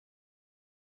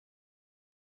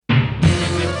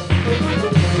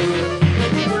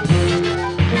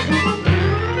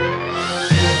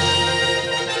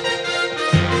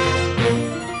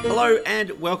Hello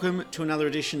and welcome to another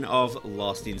edition of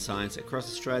Lost in Science across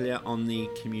Australia on the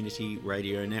Community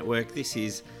Radio Network. This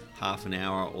is half an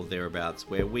hour or thereabouts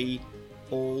where we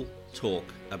all talk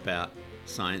about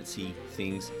sciencey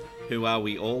things. Who are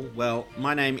we all? Well,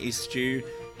 my name is Stu,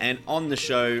 and on the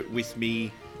show with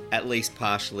me, at least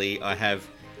partially, I have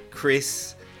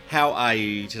Chris. How are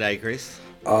you today, Chris?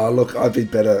 Look, I've been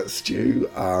better, Stu.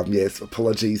 Yes,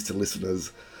 apologies to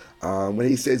listeners. When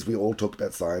he says we all talk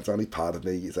about science, only part of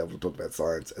me is able to talk about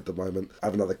science at the moment. I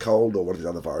have another cold or one of the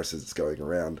other viruses that's going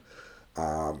around.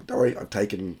 Don't worry, I've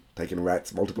taken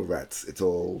rats, multiple rats. It's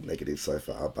all negative so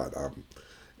far, but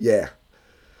yeah,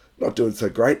 not doing so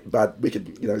great. But we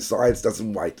can, science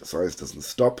doesn't wait. Science doesn't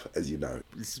stop, as you know.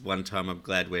 This is one time I'm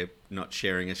glad we're not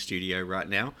sharing a studio right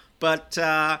now. But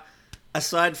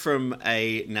aside from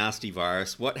a nasty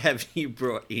virus, what have you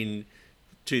brought in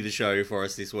to the show for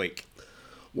us this week?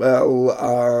 Well,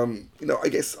 I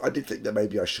guess I did think that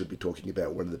maybe I should be talking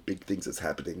about one of the big things that's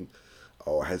happening,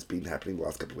 or has been happening the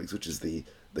last couple of weeks, which is the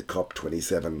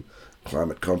COP27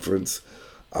 climate conference.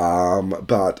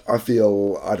 But I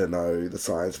feel, the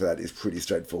science for that is pretty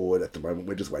straightforward at the moment.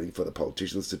 We're just waiting for the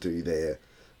politicians to do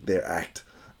their act.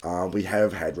 We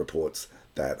have had reports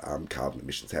that carbon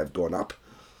emissions have gone up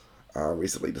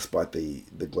recently, despite the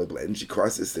global energy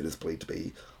crisis that is believed to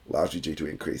be largely due to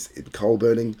increase in coal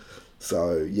burning.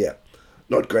 So, yeah,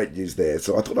 not great news there.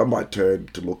 So I thought I might turn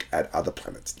to look at other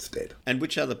planets instead. And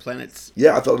which other planets?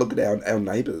 Yeah, I thought I'd look at our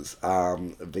neighbours,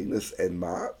 Venus and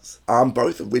Mars,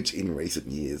 both of which in recent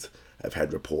years have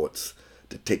had reports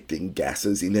detecting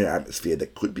gases in their atmosphere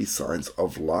that could be signs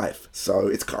of life. So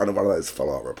it's kind of one of those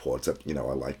follow-up reports that, I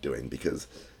like doing, because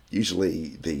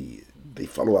usually the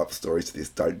follow-up stories to this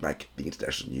don't make the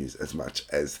international news as much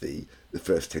as the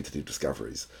first tentative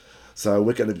discoveries. So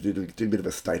we're going to do a bit of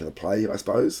a state of the play, I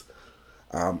suppose,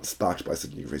 sparked by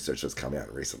some new research that's come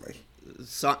out recently.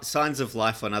 Signs of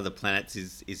life on other planets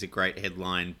is a great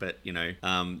headline, but,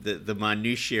 the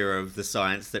minutiae of the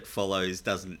science that follows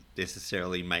doesn't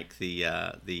necessarily make the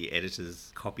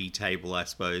editor's copy table, I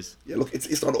suppose. Yeah, look,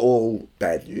 it's not all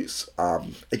bad news.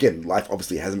 Again, life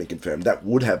obviously hasn't been confirmed. That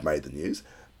would have made the news.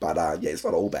 But, it's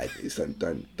not all bad news.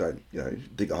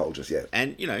 Don't dig a hole just yet.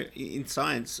 And, in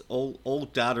science, all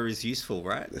data is useful,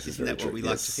 right? Isn't that true. What we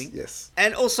like to think? Yes.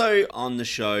 And also on the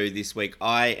show this week,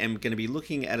 I am going to be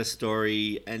looking at a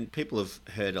story, and people have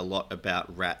heard a lot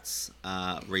about rats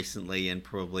recently and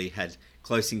probably had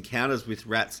close encounters with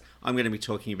rats. I'm going to be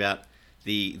talking about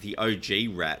the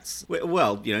OG rats.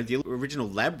 Well, the original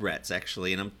lab rats,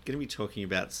 actually. And I'm going to be talking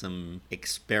about some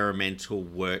experimental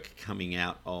work coming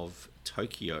out of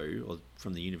Tokyo, or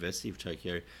from the University of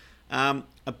Tokyo,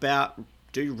 about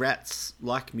do rats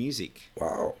like music?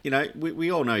 Wow.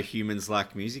 We all know humans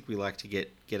like music. We like to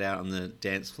get out on the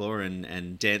dance floor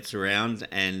and dance around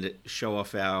and show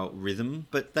off our rhythm.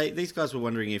 But these guys were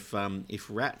wondering if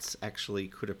rats actually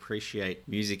could appreciate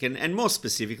music. And more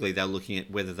specifically, they're looking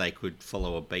at whether they could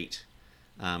follow a beat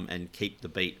and keep the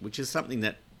beat, which is something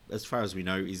that, as far as we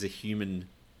know, is a human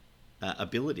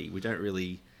ability. We don't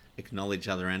really acknowledge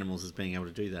other animals as being able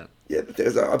to do that. Yeah,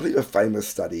 there's, I believe, a famous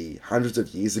study hundreds of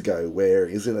years ago where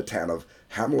it was in the town of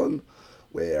Hamelin,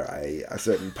 where a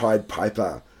certain Pied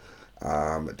Piper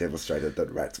demonstrated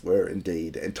that rats were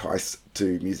indeed enticed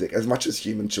to music as much as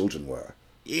human children were.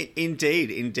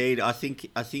 Indeed. I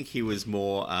think he was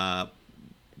more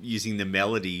using the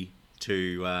melody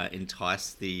to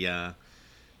entice the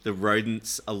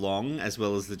rodents along, as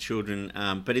well as the children.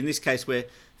 But in this case, we're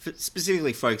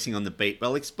specifically focusing on the beat. But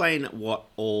I'll explain what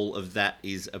all of that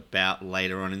is about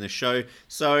later on in the show.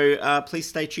 So please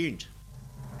stay tuned.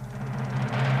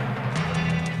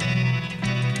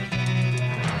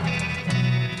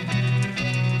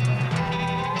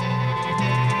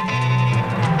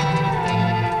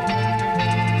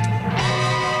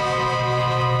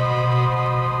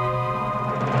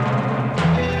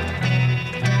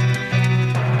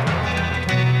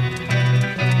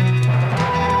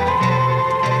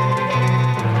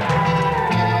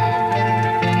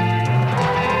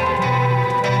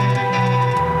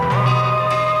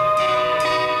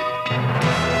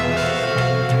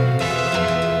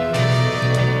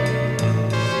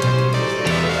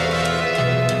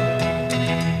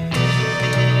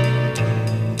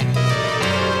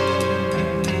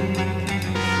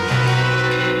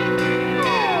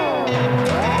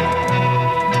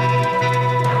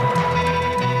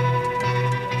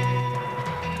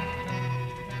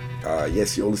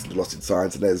 Yes, you're listening to Lost in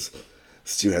Science, and as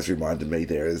Stu has reminded me,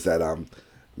 there is that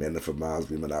Men Are From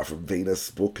Mars, Women Are From Venus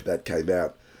book that came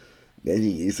out many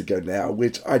years ago now,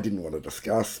 which I didn't want to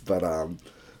discuss, but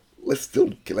let's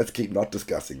keep not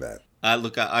discussing that.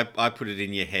 Look, I put it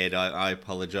in your head. I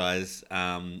apologise.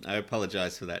 I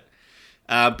apologise for that.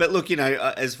 But look,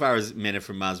 as far as men are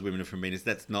from Mars, women are from Venus,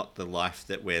 that's not the life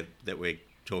that we're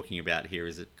talking about here,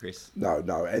 is it, Chris?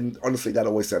 No, and honestly, that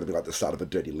always sounded like the start of a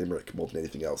dirty limerick more than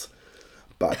anything else.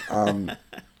 But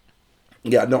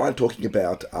yeah, no, I'm talking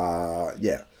about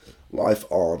the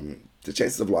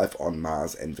chances of life on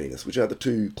Mars and Venus, which are the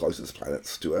two closest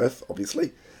planets to Earth,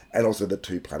 obviously, and also the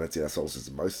two planets in our solar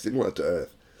system most similar to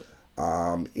Earth,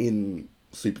 in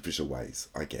superficial ways,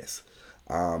 I guess.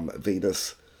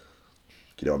 Venus,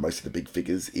 most of the big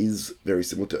figures, is very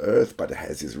similar to Earth, but it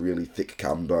has this really thick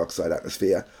carbon dioxide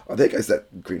atmosphere. Oh, there goes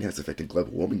that greenhouse effect and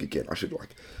global warming again. I should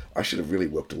have really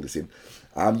worked all this in.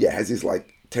 It has this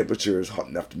temperature is hot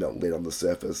enough to melt lead on the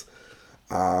surface.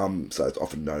 So it's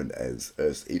often known as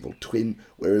Earth's evil twin,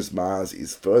 whereas Mars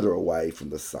is further away from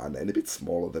the sun and a bit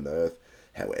smaller than Earth.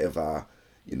 However,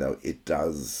 it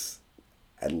does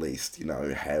at least,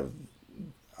 have,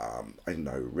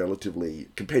 relatively,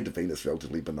 compared to Venus,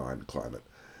 relatively benign climate,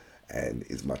 and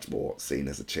is much more seen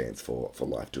as a chance for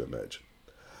life to emerge.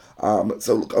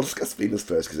 So look, I'll discuss Venus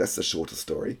first because that's the shorter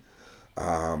story.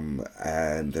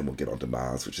 And then we'll get on to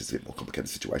Mars, which is a bit more complicated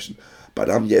situation. But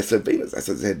so Venus, as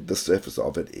I said, the surface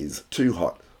of it is too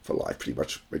hot for life, pretty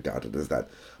much regarded as that.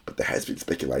 But there has been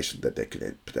speculation that there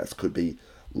could be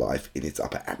life in its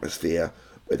upper atmosphere,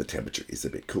 where the temperature is a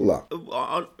bit cooler.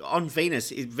 On Venus,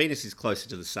 Venus is closer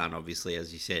to the sun, obviously,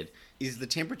 as you said. Is the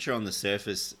temperature on the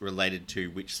surface related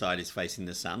to which side is facing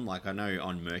the sun? Like, I know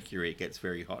on Mercury it gets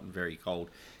very hot and very cold.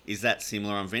 Is that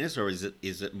similar on Venus, or is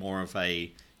it more of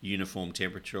a uniform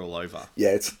temperature all over? Yeah,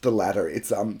 it's the latter.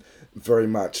 It's very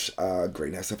much a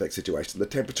greenhouse effect situation. The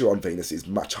temperature on Venus is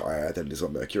much higher than it is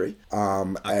on Mercury.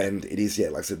 And it is,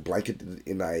 like I said, blanketed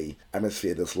in a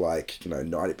atmosphere that's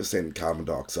 90% carbon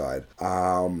dioxide,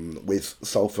 with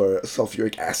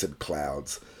sulfuric acid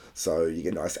clouds. So you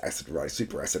get nice acid rain,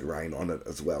 super acid rain on it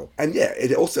as well. And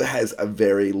it also has a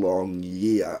very long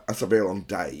year. It's a very long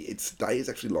day. Its day is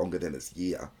actually longer than its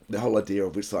year. The whole idea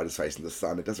of which side is facing the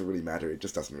sun, it doesn't really matter. It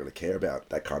just doesn't really care about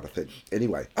that kind of thing.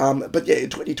 Anyway, but in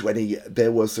 2020,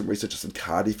 there was some researchers from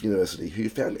Cardiff University who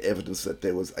found evidence that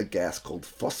there was a gas called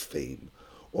phosphine,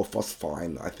 or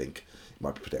phosphine, I think.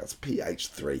 Might be pronounced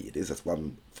pH3. It is. That's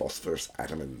one phosphorus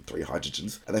atom and 3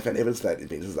 hydrogens. And they found evidence that in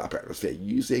Venus's upper atmosphere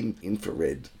using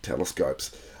infrared telescopes,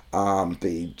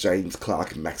 the James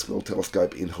Clerk Maxwell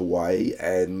telescope in Hawaii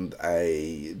and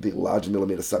the large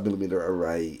submillimeter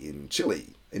array in Chile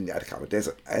in the Atacama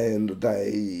Desert. And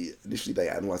they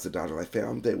analysed the data and they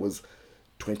found there was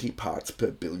 20 parts per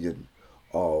billion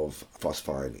of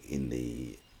phosphine in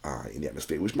the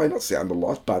atmosphere, which may not sound a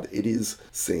lot, but it is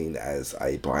seen as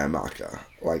a biomarker.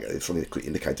 It's something that could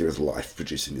indicate there is life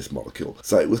producing this molecule.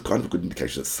 So it was kind of a good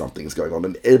indication that something's going on,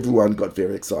 and everyone got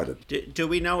very excited. Do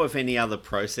we know of any other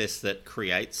process that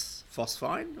creates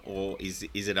phosphine, or is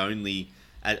it only,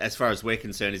 as far as we're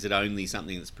concerned, is it only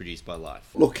something that's produced by life?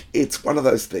 Look, it's one of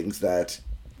those things that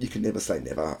you can never say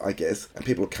never, I guess. And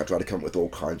people try to come up with all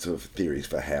kinds of theories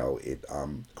for how it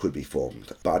could be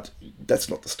formed. But that's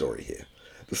not the story here.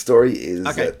 The story is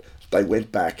that they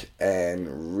went back and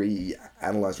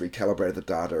recalibrated the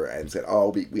data and said,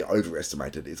 we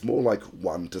overestimated. It's more like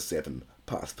 1 to 7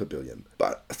 parts per billion.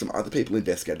 But some other people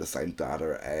investigated the same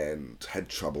data and had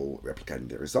trouble replicating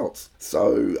their results.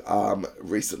 So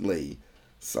recently,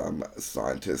 some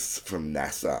scientists from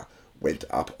NASA went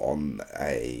up on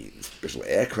a special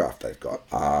aircraft they've got,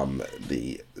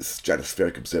 the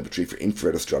Stratospheric Observatory for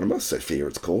Infrared Astronomers, SOFIA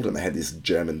it's called, and they had this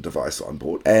German device on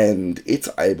board, and it's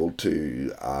able to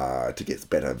get a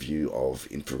better view of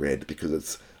infrared because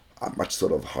it's much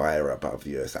sort of higher above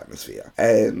the Earth's atmosphere.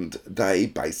 And they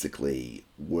basically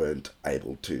weren't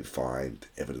able to find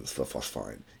evidence for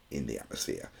phosphine in the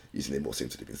atmosphere using their more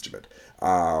sensitive instrument.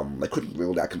 They couldn't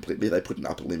rule it out completely. They put an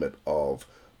upper limit of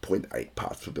 0.8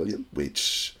 parts per billion,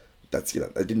 which they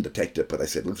didn't detect it, but they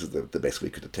said, look, this is the best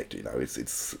we could detect it.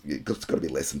 It's got to be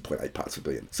less than 0.8 parts per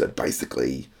billion. So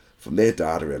basically, from their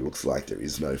data, it looks like there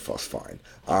is no phosphine.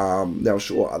 Now,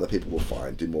 sure, other people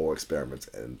will do more experiments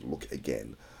and look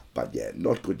again. But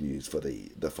not good news for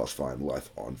the phosphine life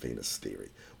on Venus theory,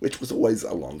 which was always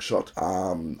a long shot.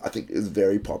 I think it was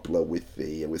very popular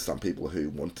with some people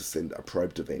who want to send a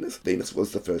probe to Venus. Venus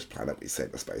was the first planet we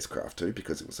sent a spacecraft to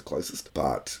because it was the closest,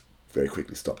 but very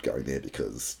quickly stopped going there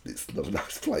because it's not a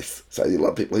nice place. So there are a lot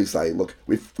of people who say, look,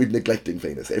 we're neglecting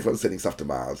Venus. Everyone's sending stuff to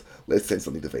Mars. Let's send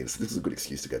something to Venus. This is a good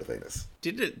excuse to go to Venus.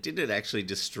 Did it actually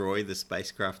destroy the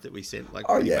spacecraft that we sent?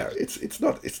 It's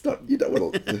not. You don't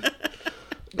want to.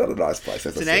 Not a nice place.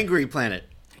 It's an angry planet.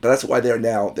 But that's why there are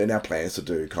now plans to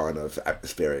do kind of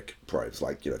atmospheric probes,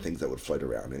 like, things that would float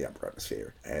around in the upper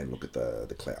atmosphere and look at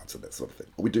the clouds and that sort of thing.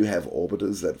 We do have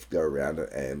orbiters that go around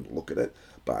it and look at it,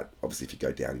 but obviously if you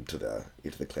go down into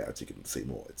the clouds, you can see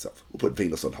more itself. We'll put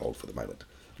Venus on hold for the moment.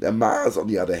 Now Mars, on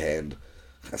the other hand,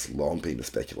 has long been a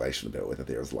speculation about whether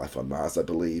there is life on Mars. I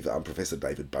believe Professor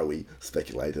David Bowie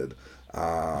speculated.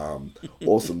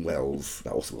 Orson Welles,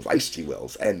 H.G.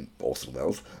 Wells and Orson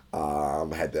Welles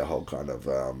had their whole kind of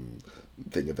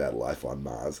thing about life on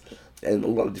Mars, and a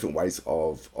lot of different ways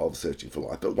of searching for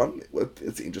life. But one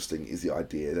that's interesting is the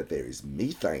idea that there is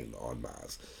methane on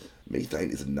Mars. Methane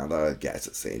is another gas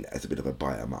that's seen as a bit of a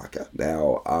biomarker.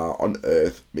 Now, on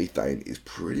Earth, methane is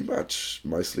pretty much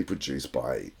mostly produced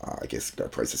by,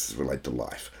 processes related to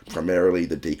life, primarily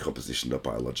the decomposition of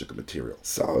biological material.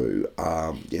 So,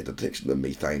 the detection of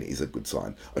methane is a good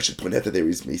sign. I should point out that there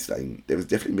is methane. There is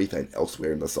definitely methane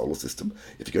elsewhere in the solar system.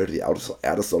 If you go to the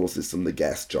outer solar system, the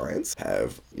gas giants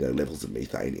have, levels of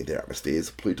methane in their atmospheres.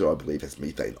 Pluto, I believe, has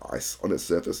methane ice on its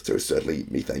surface. So certainly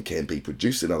methane can be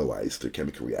produced in other ways through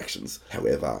chemical reactions.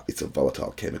 However, it's a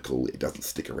volatile chemical. It doesn't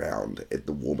stick around at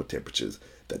the warmer temperatures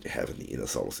that you have in the inner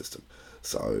solar system.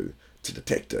 So to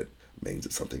detect it means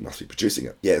that something must be producing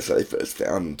it. Yeah, so they first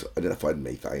identified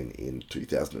methane in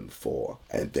 2004,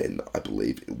 and then I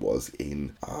believe it was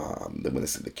in they went to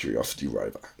send the Curiosity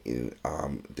rover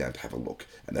down to have a look,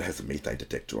 and that has a methane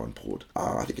detector on board.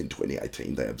 I think in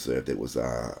 2018 they observed there was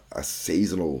a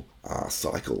seasonal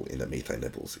cycle in the methane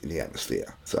levels in the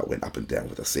atmosphere. So it went up and down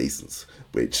with the seasons,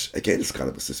 which again is kind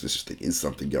of a suspicious thing. Is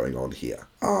something going on here?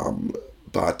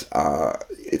 But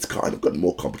it's kind of gotten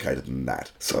more complicated than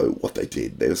that. So what they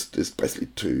did, there's basically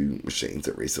two machines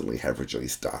that recently have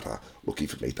released data looking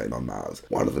for methane on Mars.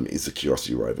 One of them is the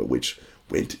Curiosity rover, which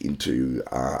went into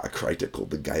a crater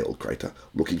called the Gale crater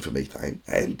looking for methane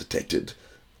and detected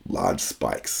large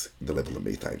spikes in the level of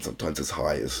methane, sometimes as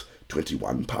high as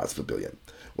 21 parts per billion,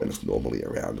 when it's normally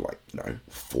around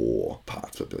 4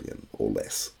 parts per billion or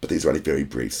less. But these are only very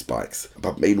brief spikes.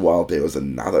 But meanwhile, there was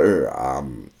another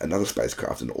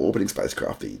spacecraft, an orbiting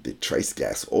spacecraft, the Trace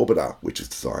Gas Orbiter, which is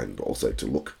designed also to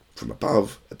look from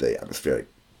above at the atmospheric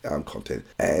content,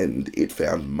 and it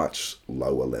found much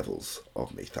lower levels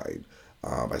of methane,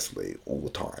 basically all the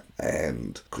time,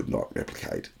 and could not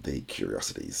replicate the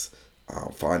Curiosity's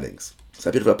findings. So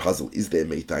a bit of a puzzle: is there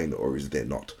methane or is there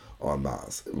not on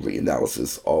Mars?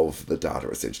 Reanalysis of the data,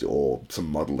 essentially, or some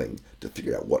modelling to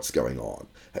figure out what's going on,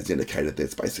 has indicated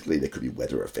that there could be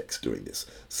weather effects doing this,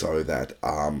 so that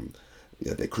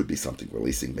there could be something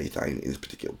releasing methane in this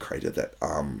particular crater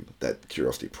that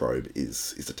Curiosity probe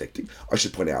is detecting. I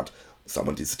should point out,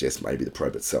 someone did suggest maybe the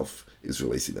probe itself is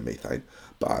releasing the methane,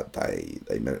 but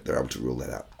they're able to rule that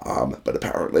out. But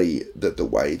apparently, the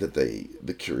way that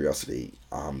the Curiosity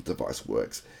device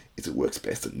works is it works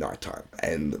best at nighttime,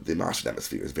 and the Martian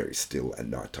atmosphere is very still at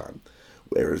nighttime,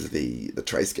 whereas the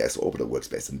Trace Gas Orbiter works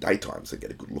best in daytime, so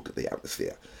get a good look at the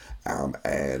atmosphere.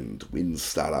 And winds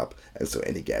start up, and so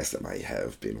any gas that may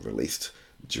have been released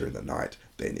during the night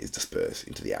then is dispersed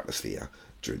into the atmosphere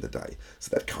during the day.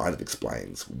 So that kind of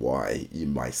explains why you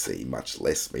may see much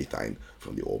less methane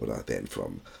from the orbiter than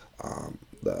from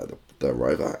the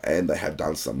rover, and they have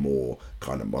done some more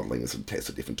kind of modelling and some tests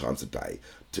at different times of day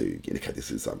to indicate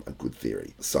this is a good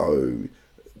theory. So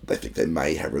they think they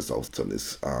may have results on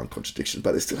this contradiction,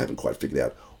 but they still haven't quite figured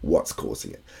out what's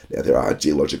causing it. Now, there are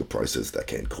geological processes that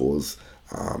can cause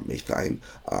methane.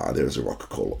 There is a rock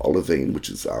called olivine, which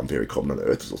is very common on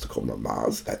Earth. It's also common on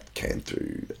Mars, that can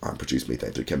produce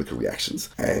methane through chemical reactions.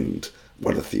 And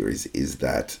one of the theories is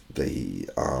that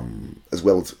as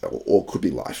well as, or could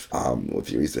be life, one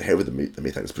theory is that however the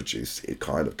methane is produced, it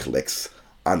kind of collects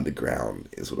underground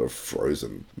in sort of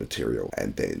frozen material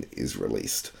and then is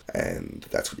released, and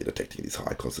that's when you're detecting these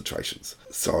high concentrations.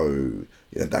 So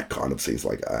that kind of seems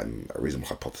like a reasonable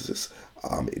hypothesis.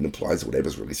 It implies that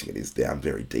whatever's releasing it is down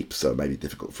very deep, so it may be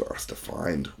difficult for us to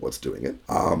find what's doing it,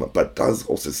 but does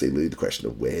also see the question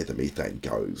of where the methane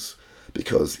goes.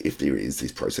 Because if there is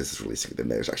these processes releasing it, then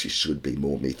there actually should be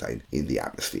more methane in the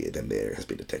atmosphere than there has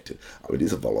been detected. It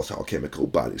is a volatile chemical,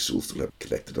 but it should still have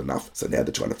collected enough. So now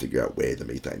they're trying to figure out where the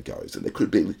methane goes. And there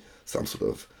could be some sort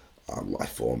of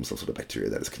life form, some sort of bacteria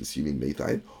that is consuming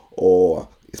methane, or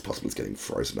it's possible it's getting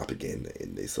frozen up again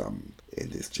in this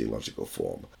geological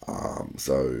form.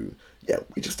 So yeah,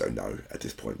 we just don't know at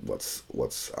this point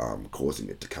what's causing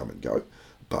it to come and go.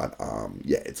 But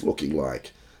it's looking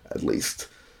like at least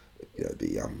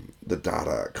the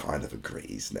data kind of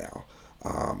agrees now.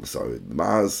 So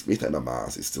methane on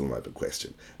Mars is still an open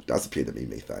question. It does appear to be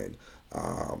methane.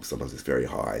 Sometimes it's very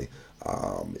high.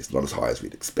 It's not as high as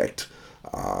we'd expect.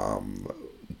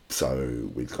 So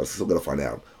we've still got to find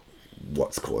out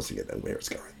what's causing it and where it's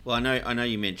going. Well, I know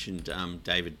you mentioned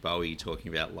David Bowie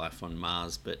talking about life on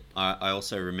Mars, but I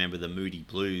also remember the Moody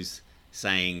Blues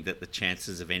saying that the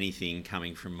chances of anything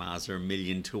coming from Mars are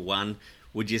 1,000,000 to 1.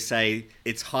 Would you say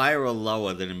it's higher or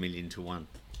lower than 1,000,000 to 1?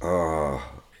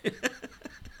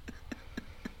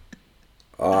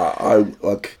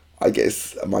 I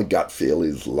guess my gut feel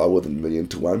is lower than 1,000,000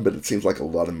 to 1, but it seems like a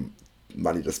lot of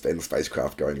money to spend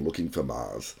spacecraft going looking for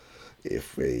Mars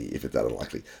if it's that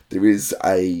unlikely. There is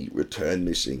a return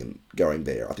mission going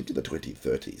there, I think in the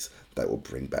 2030s, that will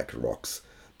bring back rocks.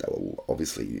 That will,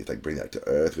 obviously, if they bring that to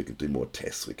Earth, we can do more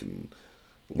tests. We can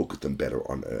look at them better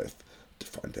on Earth to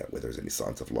find out whether there's any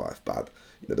signs of life. But,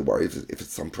 the worry is if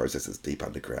it's some processes deep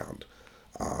underground,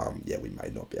 we may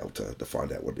not be able to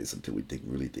find out what it is until we dig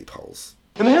really deep holes.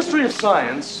 In the history of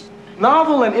science,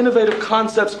 novel and innovative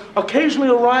concepts occasionally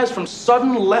arise from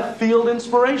sudden left-field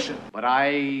inspiration. But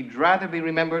I'd rather be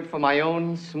remembered for my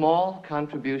own small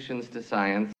contributions to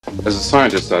science. As a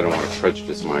scientist, I don't want to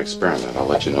prejudice my experiment. I'll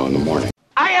let you know in the morning.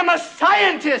 I am a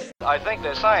scientist! I think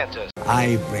they're scientists.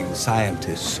 I bring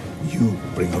scientists, you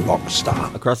bring a rock star.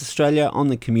 Across Australia on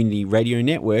the Community Radio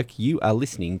Network, you are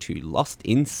listening to Lost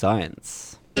in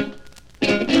Science.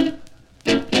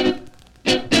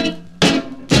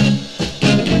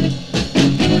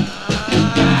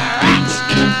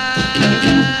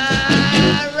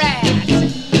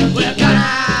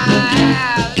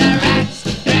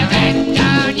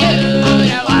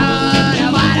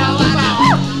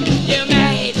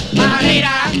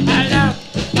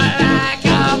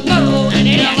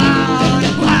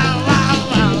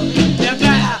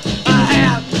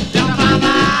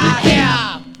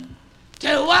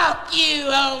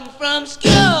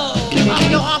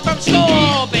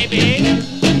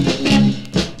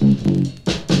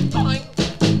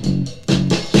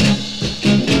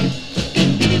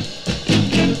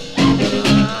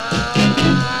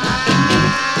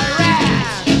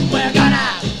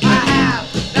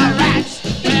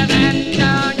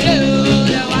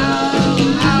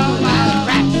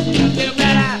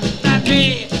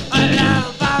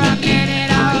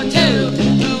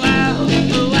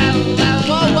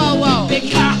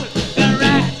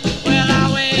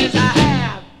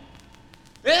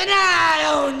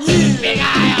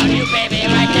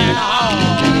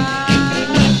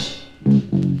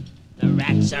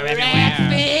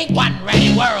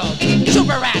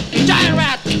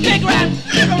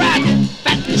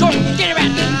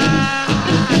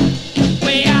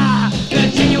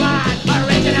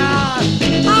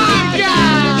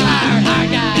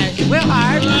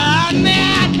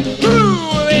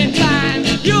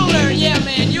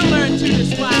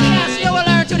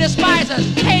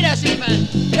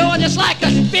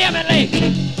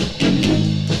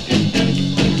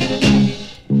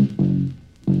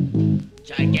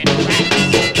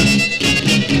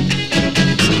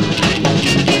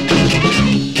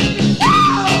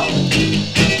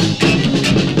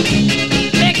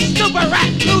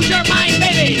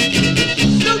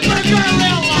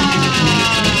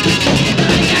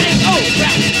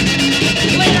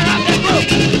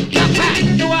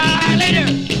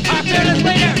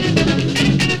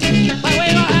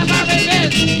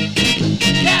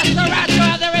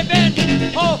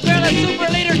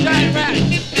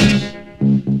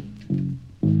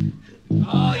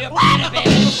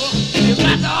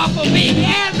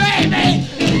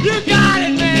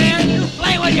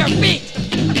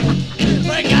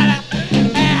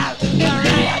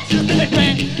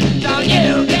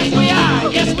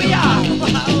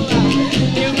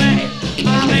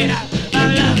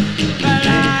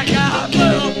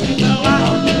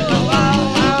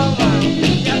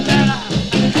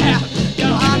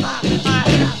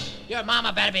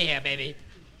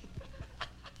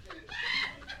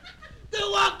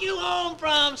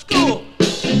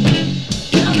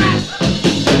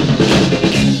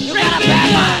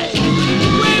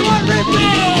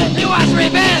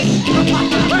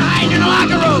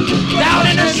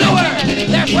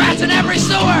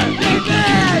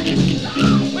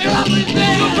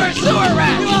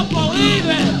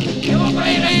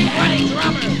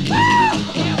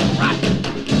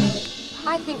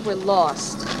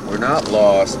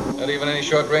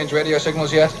 Radio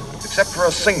signals yet? Except for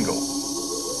a single,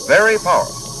 very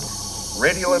powerful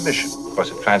radio emission. Of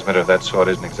course, a transmitter of that sort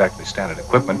isn't exactly standard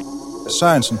equipment.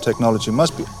 Science and technology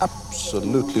must be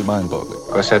absolutely mind-boggling. Of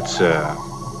course, it's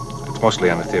mostly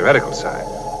on the theoretical side.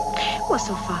 What's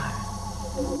so far?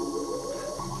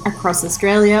 Across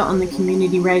Australia on the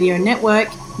Community Radio Network,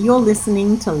 you're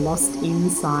listening to Lost in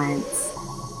Science.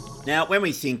 Now, when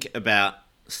we think about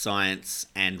science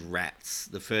and rats,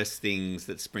 the first things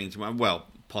that spring to mind, well,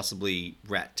 possibly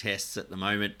rat tests at the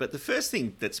moment. But the first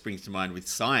thing that springs to mind with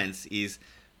science is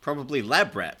probably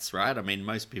lab rats, right? I mean,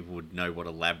 most people would know what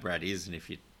a lab rat is, and if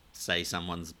you say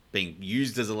someone's being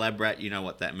used as a lab rat, you know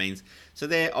what that means. So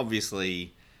they're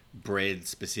obviously bred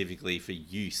specifically for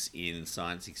use in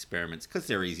science experiments because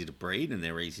they're easy to breed and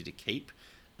they're easy to keep.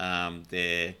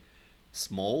 They're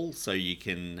small, so you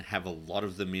can have a lot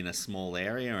of them in a small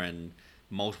area, and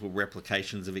multiple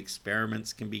replications of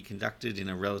experiments can be conducted in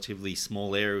a relatively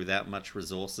small area without much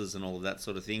resources and all of that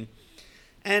sort of thing.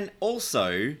 And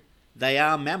also, they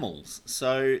are mammals,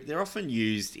 so they're often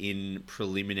used in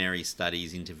preliminary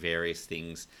studies into various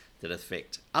things that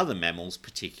affect other mammals,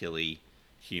 particularly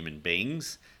human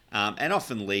beings, and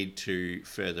often lead to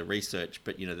further research.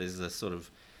 But, there's a sort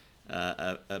of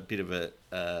a bit of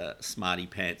a smarty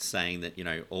pants saying that,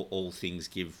 all things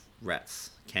give rats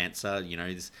cancer.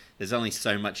 There's only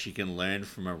so much you can learn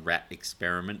from a rat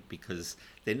experiment because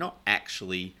they're not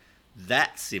actually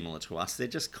that similar to us. They're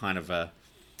just kind of a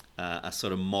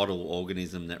sort of model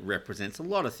organism that represents a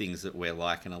lot of things that we're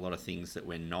like and a lot of things that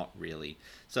we're not really.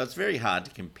 So it's very hard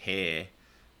to compare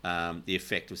the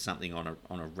effect of something on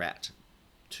a rat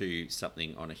to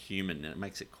something on a human, and it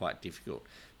makes it quite difficult.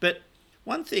 But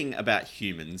one thing about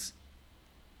humans,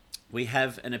 we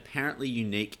have an apparently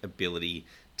unique ability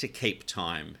to keep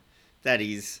time. That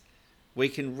is, we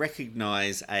can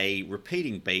recognize a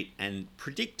repeating beat and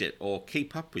predict it or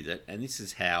keep up with it, and this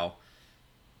is how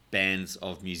bands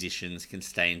of musicians can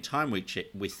stay in time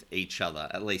with each other.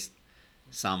 At least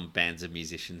some bands of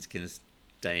musicians can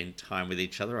stay in time with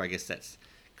each other. I guess that's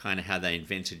kind of how they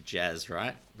invented jazz,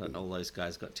 right? That all those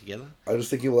guys got together. I was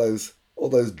thinking all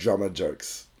those drummer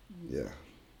jokes. Yeah.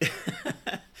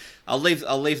 I'll leave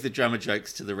the drummer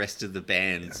jokes to the rest of the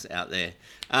bands out there.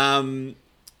 Now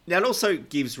it also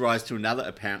gives rise to another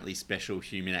apparently special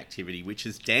human activity, which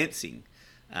is dancing.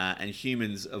 And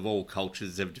humans of all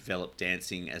cultures have developed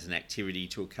dancing as an activity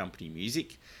to accompany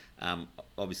music,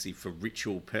 obviously for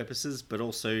ritual purposes, but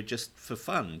also just for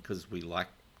fun because we like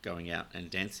going out and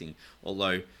dancing.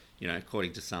 Although,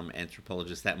 according to some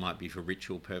anthropologists, that might be for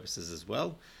ritual purposes as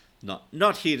well.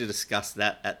 Not here to discuss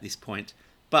that at this point,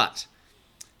 but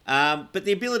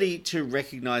the ability to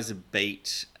recognize a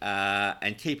beat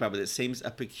and keep up with it seems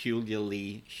a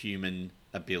peculiarly human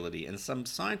ability. And some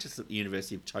scientists at the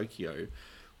University of Tokyo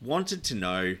wanted to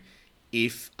know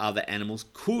if other animals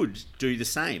could do the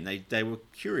same. They were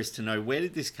curious to know, where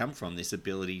did this come from, this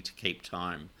ability to keep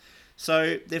time?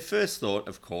 So their first thought,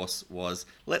 of course, was,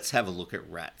 let's have a look at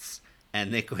rats.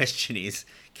 And their question is,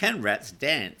 can rats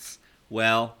dance?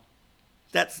 Well,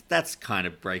 that's kind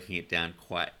of breaking it down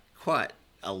quite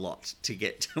a lot to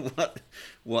get to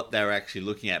what they're actually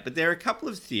looking at. But there are a couple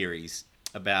of theories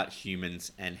about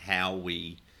humans and how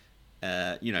we,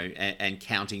 and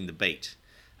counting the beat.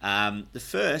 The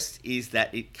first is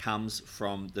that it comes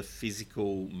from the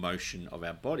physical motion of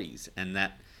our bodies, and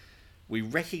that we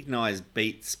recognize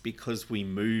beats because we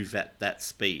move at that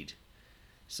speed.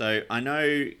 So I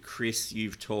know, Chris,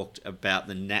 you've talked about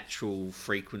the natural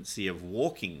frequency of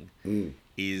walking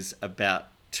is about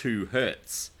 2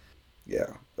 hertz. Yeah,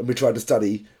 and when we tried to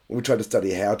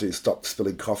study how to stop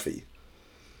spilling coffee.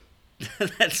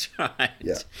 That's right.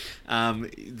 Yeah.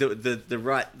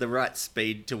 The right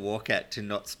speed to walk at to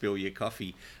not spill your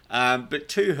coffee. But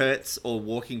 2 hertz or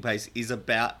walking pace is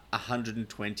about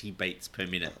 120 beats per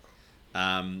minute.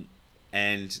 And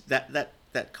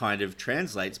that kind of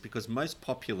translates because most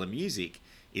popular music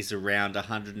is around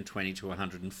 120 to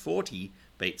 140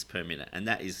 beats per minute, and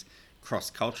that is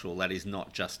cross-cultural. That is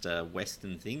not just a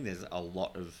Western thing. There's a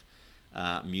lot of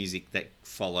music that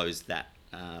follows that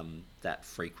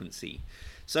frequency.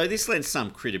 So this lends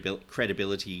some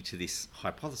credibility to this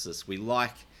hypothesis. We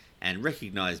like and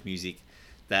recognize music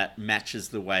that matches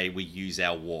the way we use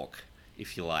our walk,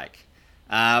 if you like.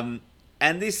 And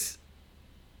this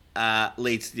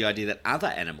leads to the idea that other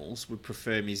animals would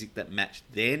prefer music that matched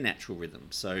their natural rhythm.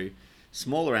 So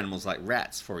smaller animals like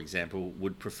rats, for example,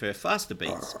 would prefer faster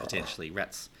beats, potentially.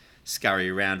 Rats scurry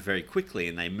around very quickly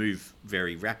and they move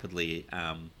very rapidly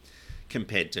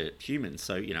compared to humans.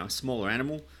 So, a smaller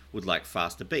animal would like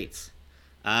faster beats.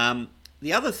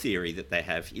 The other theory that they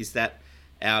have is that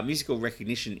our musical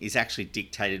recognition is actually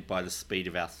dictated by the speed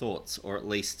of our thoughts, or at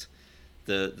least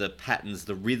the patterns,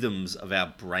 the rhythms of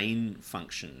our brain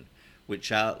function,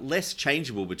 which are less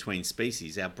changeable between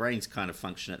species. Our brains kind of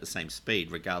function at the same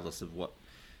speed, regardless of what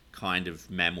kind of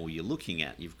mammal you're looking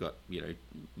at. You've got,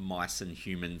 mice and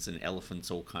humans and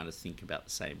elephants all kind of think about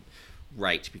the same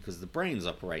rate because the brains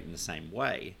operate in the same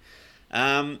way.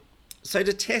 So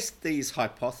to test these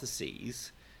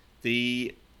hypotheses,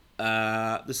 the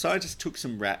scientists took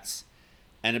some rats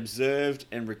and observed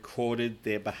and recorded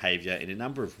their behaviour in a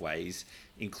number of ways,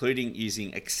 including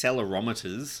using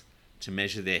accelerometers to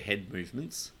measure their head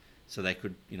movements so they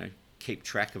could, keep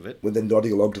track of it. When they're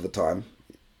nodding along to the time.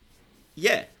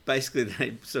 Yeah, basically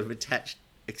they sort of attached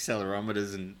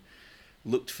accelerometers and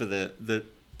looked for the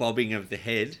bobbing of the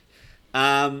head.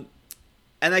 And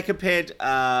they compared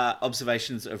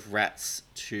observations of rats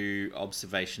to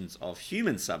observations of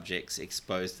human subjects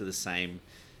exposed to the same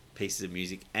pieces of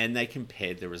music, and they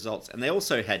compared the results. And they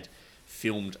also had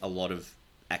filmed a lot of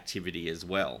activity as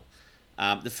well.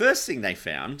 The first thing they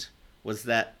found was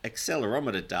that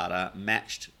accelerometer data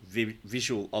matched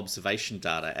visual observation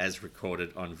data as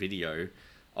recorded on video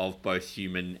of both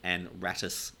human and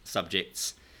ratus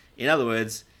subjects. In other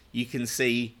words, you can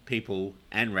see people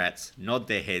and rats nod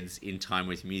their heads in time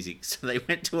with music. So they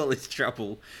went to all this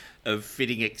trouble of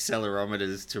fitting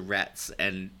accelerometers to rats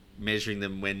and measuring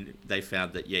them when they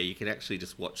found that, you can actually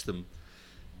just watch them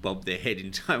bob their head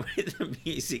in time with the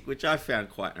music, which I found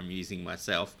quite amusing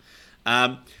myself.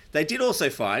 They did also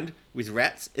find, with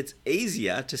rats, it's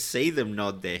easier to see them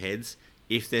nod their heads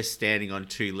if they're standing on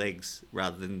two legs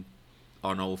rather than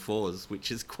on all fours,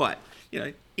 which is quite,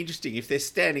 interesting. If they're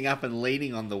standing up and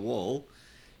leaning on the wall,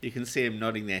 you can see them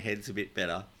nodding their heads a bit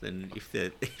better than if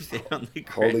they're on the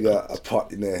ground. Holding a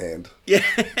pot in their hand. Yeah,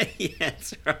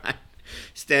 that's right.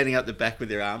 Standing up the back with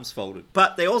their arms folded.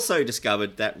 But they also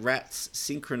discovered that rats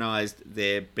synchronized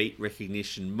their beat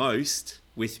recognition most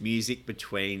with music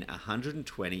between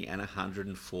 120 and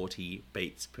 140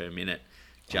 beats per minute,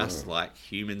 just like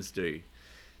humans do.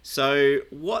 So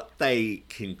what they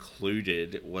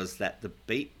concluded was that the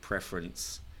beat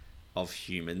preference of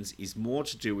humans is more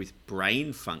to do with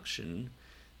brain function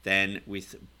than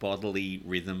with bodily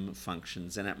rhythm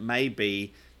functions. And it may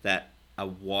be that a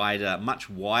much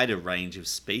wider range of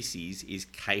species is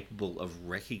capable of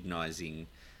recognizing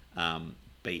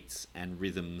beats and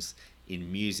rhythms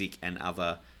in music and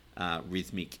other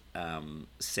rhythmic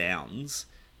sounds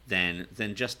than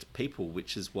just people,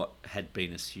 which is what had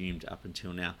been assumed up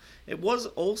until now. It was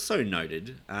also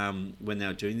noted when they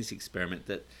were doing this experiment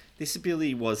that this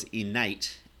ability was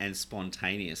innate and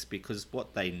spontaneous, because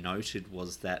what they noted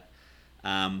was that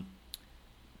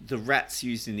the rats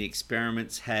used in the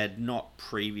experiments had not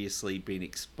previously been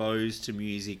exposed to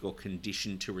music or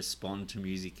conditioned to respond to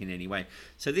music in any way.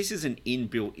 So this is an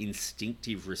inbuilt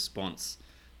instinctive response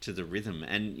to the rhythm.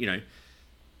 And,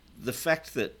 the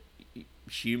fact that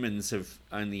humans have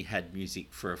only had music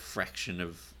for a fraction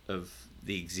of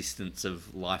the existence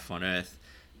of life on Earth,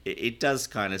 it does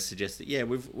kind of suggest that,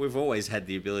 we've always had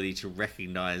the ability to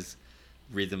recognize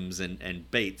rhythms and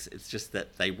beats. It's just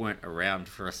that they weren't around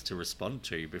for us to respond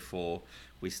to before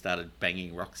we started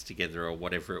banging rocks together or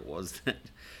whatever it was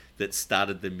that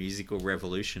started the musical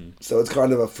revolution. So it's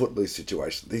kind of a Footloose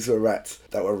situation. These were rats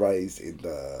that were raised in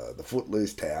the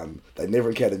Footloose town. They never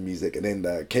encountered music, and then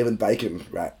the Kevin Bacon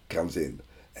rat comes in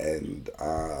and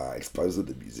exposes them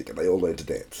to music, and they all learn to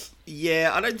dance. Yeah,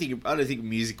 I don't think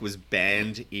music was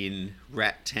banned in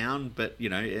Rat Town, but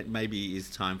it maybe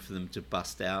is time for them to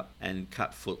bust out and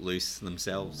cut Footloose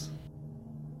themselves.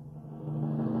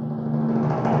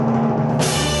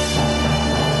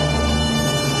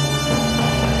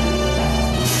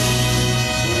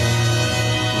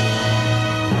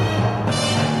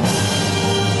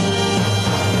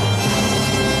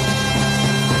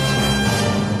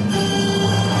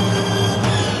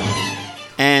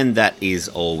 And that is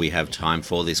all we have time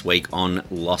for this week on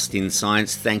Lost in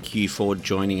Science. Thank you for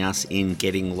joining us in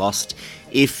Getting Lost.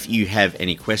 If you have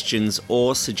any questions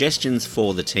or suggestions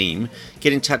for the team,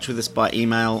 get in touch with us by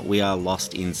email. We are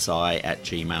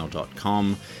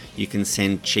lostinsci@gmail.com. You can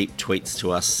send cheap tweets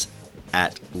to us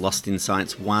at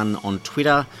LostInScience1 on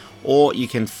Twitter, or you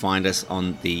can find us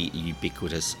on the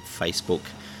ubiquitous Facebook.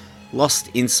 Lost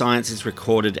in Science is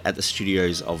recorded at the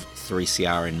studios of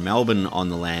 3CR in Melbourne on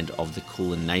the land of the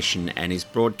Kulin Nation and is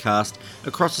broadcast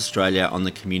across Australia on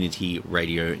the Community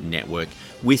Radio Network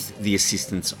with the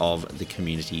assistance of the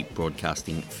Community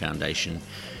Broadcasting Foundation.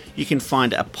 You can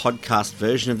find a podcast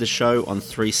version of the show on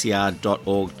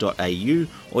 3cr.org.au,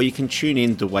 or you can tune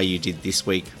in the way you did this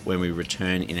week when we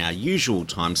return in our usual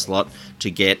time slot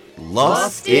to get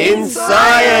Lost in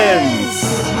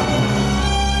Science!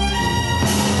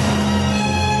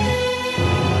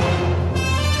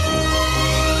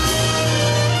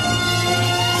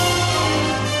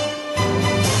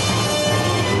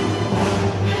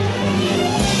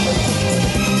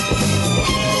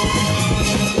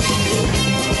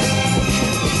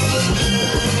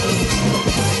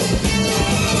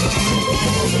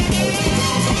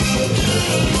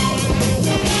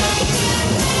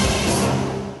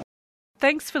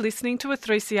 Thanks for listening to a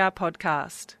 3CR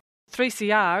podcast.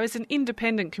 3CR is an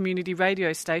independent community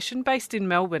radio station based in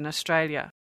Melbourne,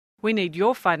 Australia. We need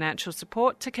your financial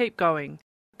support to keep going.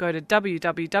 Go to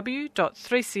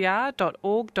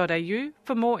www.3cr.org.au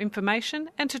for more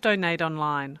information and to donate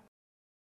online.